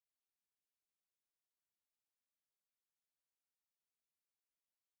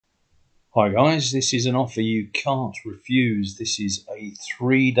Hi guys, this is an offer you can't refuse. This is a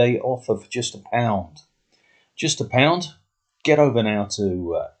 3-day offer for just £1. Just £1. Get over now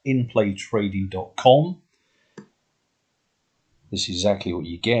to inplaytrading.com. This is exactly what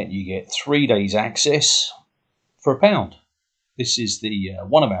you get. You get 3 days access for £1. This is the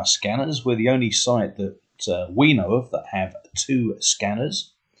one of our scanners. We're the only site that we know of that have 2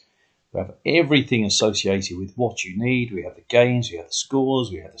 scanners. We have everything associated with what you need. We have the games, we have the scores,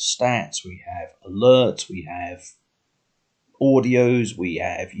 we have the stats, we have alerts, we have audios, we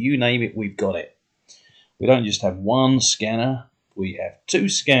have, you name it, we've got it. We don't just have one scanner, we have 2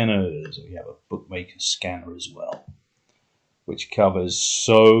 scanners. We have a bookmaker scanner as well, which covers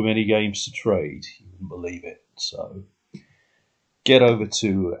so many games to trade, you wouldn't believe it. So get over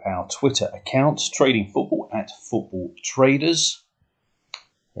to our Twitter account, Trading Football @FootballTraders.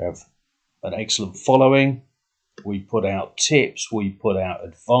 We have an excellent following. We put out tips, we put out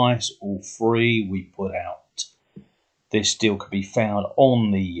advice, all free. We put out, this deal can be found on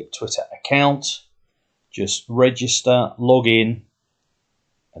the Twitter account. Just register, log in,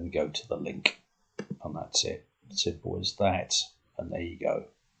 and go to the link. And that's it. Simple as that. And there you go.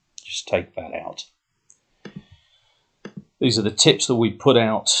 Just take that out. These are the tips that we put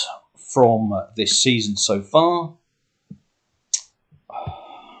out from this season so far.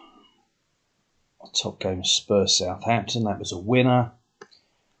 Top game of Spurs Southampton, that was a winner.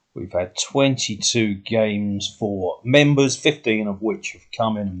 We've had 22 games for members, 15 of which have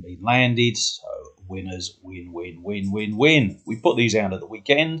come in and been landed. So winners, win, win, win, win, win. We put these out at the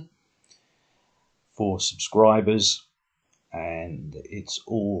weekend for subscribers, and it's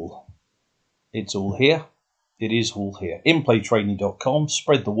all here. It is all here. Inplaytrading.com.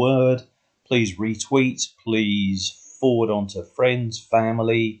 Spread the word. Please retweet. Please forward on to friends,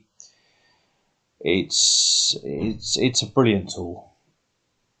 family. It's a brilliant tool.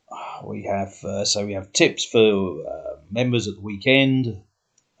 We have tips for members at the weekend.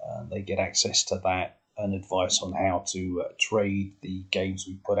 They get access to that and advice on how to trade the games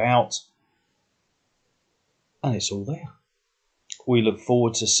we put out, and it's all there. We look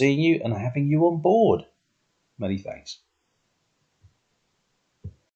forward to seeing you and having you on board. Many thanks.